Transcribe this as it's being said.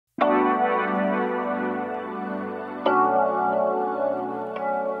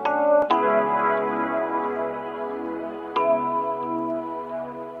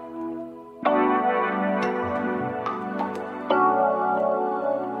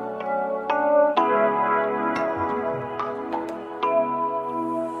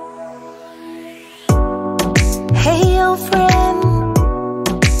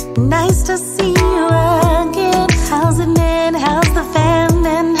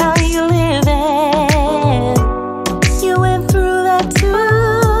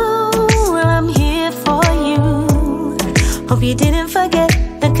we didn't forget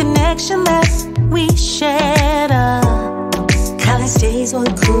the connection that we shared. College days were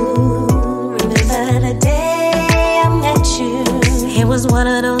cool. Remember the day I met you? It was one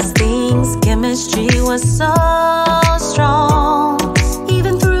of those things. Chemistry was so strong.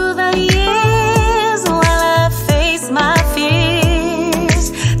 Even through the years, while I faced my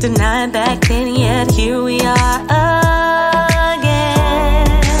fears, denied back then, yet here we are again,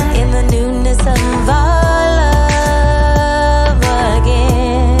 in the newness of our love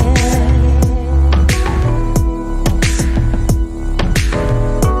again.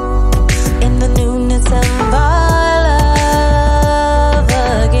 In the newness of our love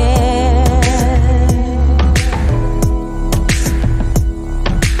again.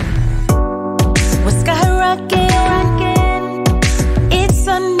 We're skyrocketing. It's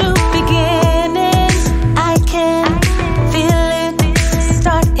a new beginning. I can feel it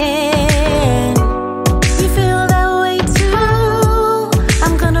starting. You feel that way too?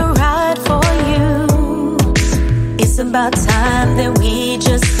 I'm gonna ride for you. It's about time that we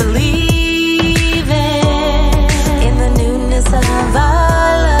just believe in the newness of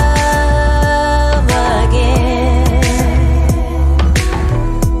our love again.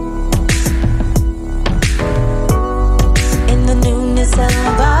 In the newness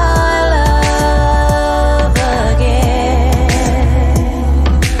of our love again.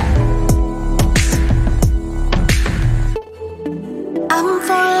 I'm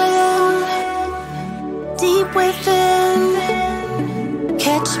falling deep within.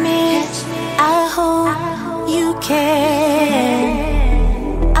 Catch me, I hope you can.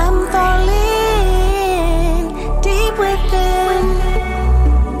 I'm falling deep within.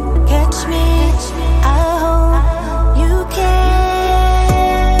 Catch me, I hope you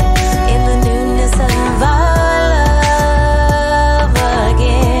can. In the newness of our love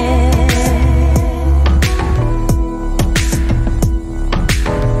again.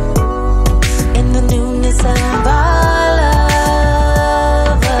 In the newness of our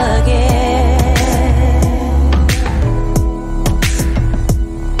love again.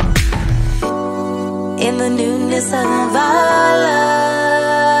 In the newness of our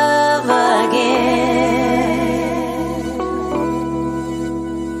love again.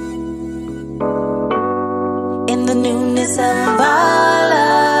 In the newness of our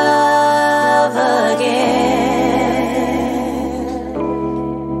love again.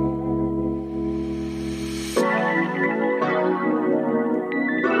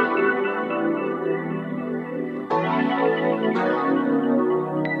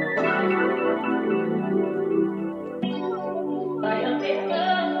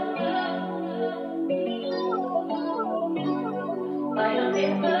 I am